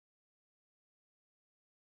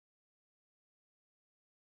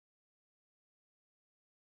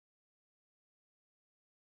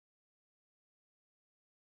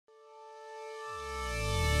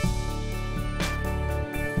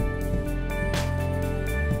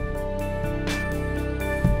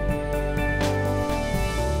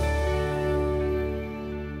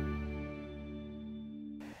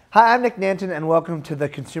Hi, I'm Nanton, and welcome to the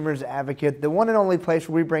Consumer's Advocate, the one and only place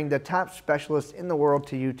where we bring the top specialists in the world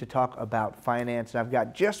to you to talk about finance. And I've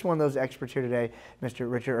got just one of those experts here today,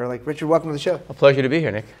 Mr. Richard Ehrlich. Richard, welcome to the show. A pleasure to be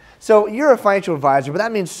here, Nick. So you're a financial advisor, but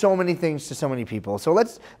that means so many things to so many people. So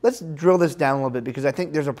let's drill this down a little bit, because I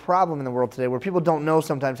think there's a problem in the world today where people don't know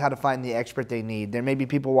sometimes how to find the expert they need. There may be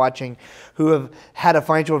people watching who have had a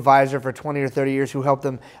financial advisor for 20 or 30 years who helped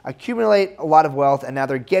them accumulate a lot of wealth, and now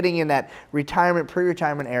they're getting in that retirement,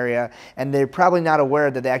 pre-retirement area, and they're probably not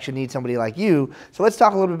aware that they actually need somebody like you. So let's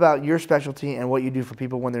talk a little bit about your specialty and what you do for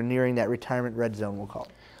people when they're nearing that retirement red zone, we'll call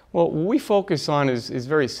it. Well, what we focus on is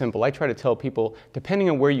very simple. I try to tell people, depending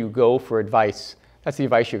on where you go for advice, that's the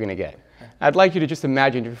advice you're going to get. I'd like you to just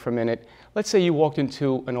imagine for a minute, let's say you walked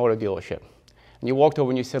into an auto dealership, and you walked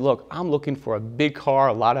over and you said, look, I'm looking for a big car,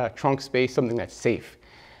 a lot of trunk space, something that's safe.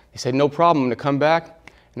 They said, no problem. I'm going to come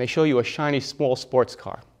back, and they show you a shiny, small sports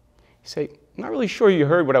car. You say, I'm not really sure you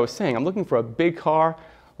heard what I was saying. I'm looking for a big car,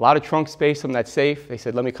 a lot of trunk space, something that's safe. They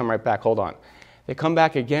said, let me come right back, hold on. They come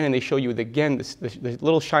back again and they show you again the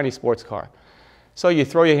little shiny sports car. So you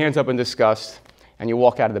throw your hands up in disgust and you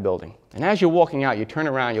walk out of the building. And as you're walking out, you turn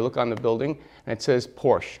around, you look on the building, and it says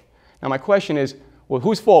Porsche. Now my question is, well,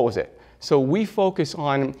 whose fault was it? So we focus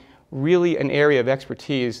on really an area of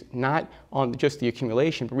expertise, not on just the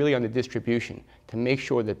accumulation, but really on the distribution, to make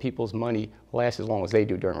sure that people's money lasts as long as they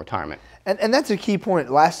do during retirement. And that's a key point,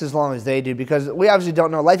 lasts as long as they do, because we obviously don't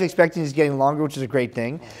know. Life expectancy is getting longer, which is a great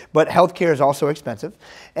thing, but healthcare is also expensive.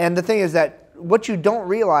 And the thing is that what you don't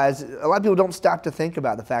realize, a lot of people don't stop to think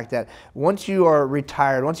about the fact that once you are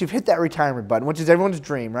retired, once you've hit that retirement button, which is everyone's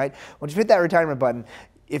dream, right? Once you've hit that retirement button,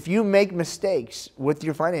 if you make mistakes with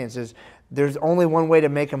your finances, there's only one way to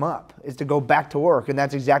make them up, is to go back to work, and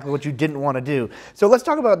that's exactly what you didn't want to do. So let's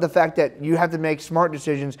talk about the fact that you have to make smart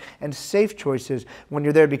decisions and safe choices when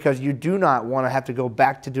you're there, because you do not want to have to go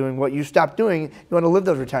back to doing what you stopped doing. You want to live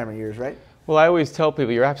those retirement years, right? Well, I always tell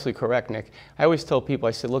people, you're absolutely correct, Nick. I always tell people,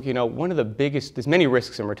 I said, look, you know, one of the biggest, there's many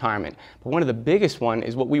risks in retirement, but one of the biggest one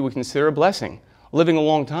is what we would consider a blessing, living a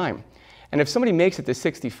long time. And if somebody makes it to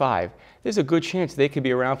 65, there's a good chance they could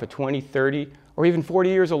be around for 20, 30, or even 40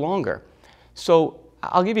 years or longer. So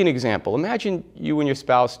I'll give you an example. Imagine you and your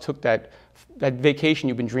spouse took that vacation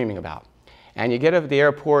you've been dreaming about. And you get up at the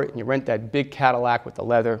airport and you rent that big Cadillac with the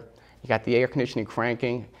leather. You got the air conditioning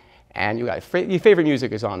cranking, and you got your favorite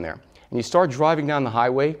music is on there. And you start driving down the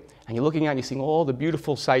highway, and you're looking out and you're seeing all the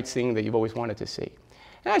beautiful sightseeing that you've always wanted to see.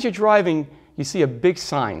 And as you're driving, you see a big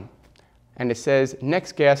sign, and it says,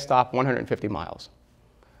 next gas stop 150 miles.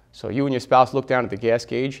 So you and your spouse look down at the gas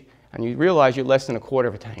gauge, and you realize you're less than a quarter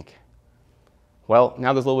of a tank. Well,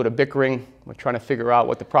 now there's a little bit of bickering. We're trying to figure out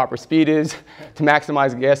what the proper speed is to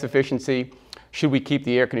maximize gas efficiency. Should we keep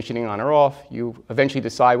the air conditioning on or off? You eventually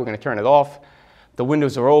decide we're going to turn it off. The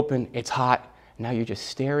windows are open, it's hot. Now you're just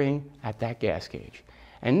staring at that gas gauge.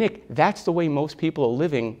 And Nick, that's the way most people are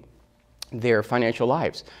living their financial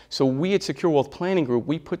lives. So we at Secure Wealth Planning Group,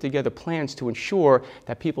 we put together plans to ensure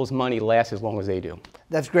that people's money lasts as long as they do.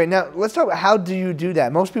 That's great. Now, let's talk about how do you do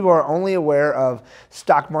that? Most people are only aware of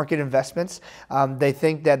stock market investments. They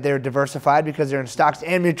think that they're diversified because they're in stocks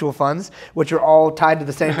and mutual funds, which are all tied to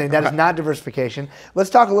the same thing. That is not diversification. Let's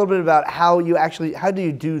talk a little bit about how do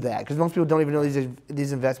you do that? Because most people don't even know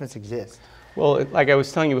these investments exist. Well, like I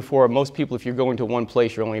was telling you before, most people, if you're going to one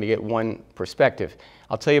place, you're only going to get one perspective.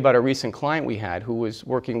 I'll tell you about a recent client we had who was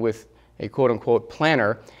working with a quote-unquote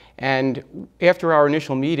planner, and after our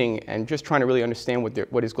initial meeting and just trying to really understand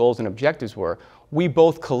what his goals and objectives were, we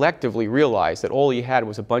both collectively realized that all he had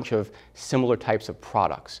was a bunch of similar types of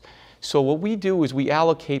products. So what we do is we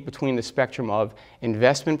allocate between the spectrum of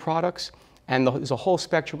investment products, and there's a whole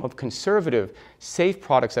spectrum of conservative, safe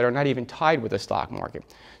products that are not even tied with the stock market.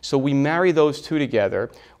 So we marry those two together.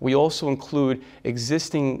 We also include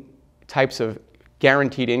existing types of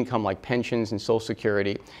guaranteed income like pensions and Social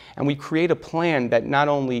Security. And we create a plan that not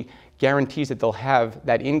only guarantees that they'll have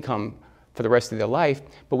that income for the rest of their life,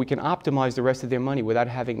 but we can optimize the rest of their money without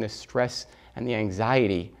having the stress and the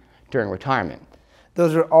anxiety during retirement.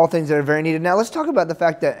 Those are all things that are very needed. Now let's talk about the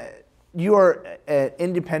fact that you are an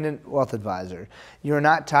independent wealth advisor. You're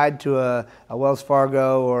not tied to a Wells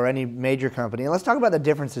Fargo or any major company. And let's talk about the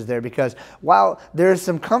differences there, because while there's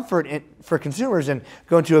some comfort for consumers in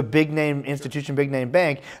going to a big name institution, big name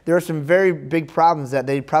bank, there are some very big problems that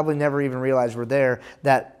they probably never even realized were there,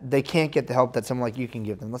 that they can't get the help that someone like you can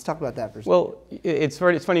give them. Let's talk about that for a second. Well, it's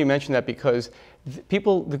funny you mention that, because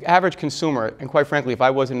the average consumer, and quite frankly, if I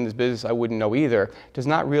wasn't in this business, I wouldn't know either, does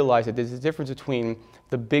not realize that there's a difference between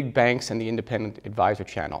the big banks and the independent advisor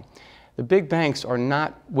channel. The big banks are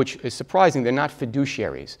not, which is surprising, they're not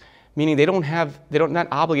fiduciaries. meaning they're not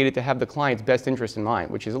obligated to have the client's best interest in mind,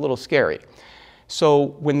 which is a little scary.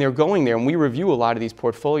 So when they're going there, and we review a lot of these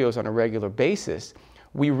portfolios on a regular basis,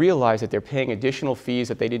 we realize that they're paying additional fees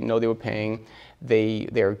that they didn't know they were paying.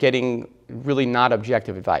 They're getting really not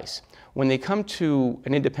objective advice. When they come to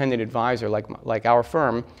an independent advisor like our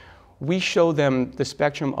firm, we show them the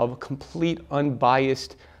spectrum of complete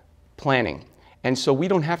unbiased planning. And so we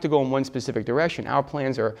don't have to go in one specific direction. Our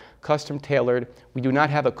plans are custom tailored. We do not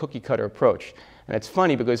have a cookie cutter approach. And it's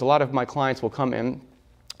funny because a lot of my clients will come in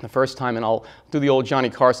the first time and I'll do the old Johnny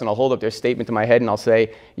Carson. I'll hold up their statement to my head and I'll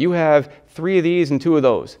say, you have 3 of these and 2 of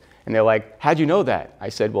those. And they're like, how'd you know that? I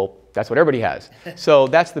said, well, that's what everybody has. So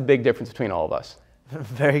that's the big difference between all of us.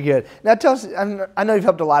 Very good. Now tell us, I know you've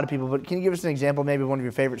helped a lot of people, but can you give us an example, maybe one of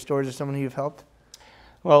your favorite stories of someone who you've helped?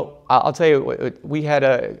 Well, I'll tell you, we had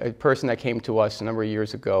a person that came to us a number of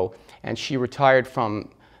years ago, and she retired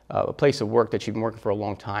from a place of work that she'd been working for a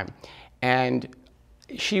long time. And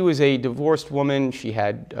she was a divorced woman. She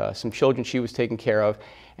had some children she was taking care of,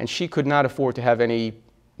 and she could not afford to have any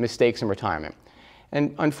mistakes in retirement.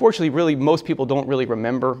 And unfortunately, really, most people don't really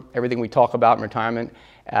remember everything we talk about in retirement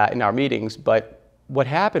in our meetings, but what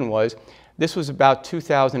happened was, this was about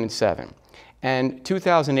 2007. And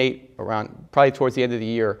 2008, around probably towards the end of the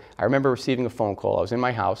year, I remember receiving a phone call. I was in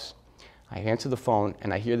my house. I answer the phone,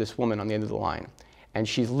 and I hear this woman on the end of the line. And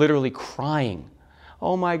she's literally crying.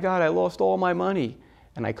 Oh my God, I lost all my money.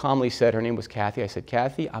 And I calmly said, her name was Kathy. I said,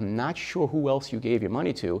 Kathy, I'm not sure who else you gave your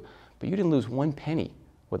money to, but you didn't lose 1 penny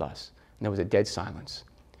with us. And there was a dead silence,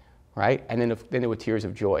 right? And then there were tears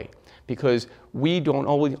of joy. Because I don't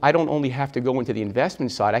only have to go into the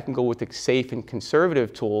investment side, I can go with the safe and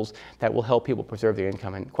conservative tools that will help people preserve their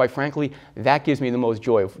income. And quite frankly, that gives me the most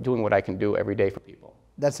joy of doing what I can do every day for people.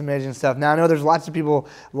 That's amazing stuff. Now, I know there's lots of people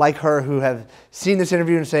like her who have seen this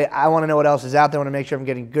interview and say, I want to know what else is out there. I want to make sure I'm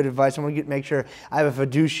getting good advice. I want to make sure I have a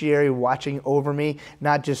fiduciary watching over me,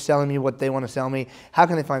 not just selling me what they want to sell me. How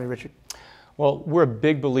can they find you, Richard? Well, we're a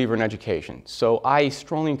big believer in education, so I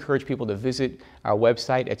strongly encourage people to visit our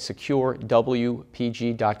website at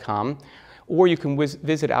securewpg.com, or you can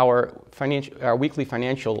visit our weekly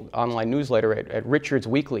financial online newsletter at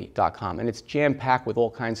richardsweekly.com, and it's jam-packed with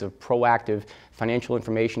all kinds of proactive financial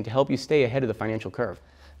information to help you stay ahead of the financial curve.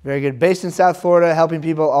 Very good. Based in South Florida, helping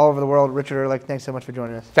people all over the world. Richard Ehrlich, thanks so much for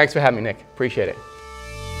joining us. Thanks for having me, Nick. Appreciate it.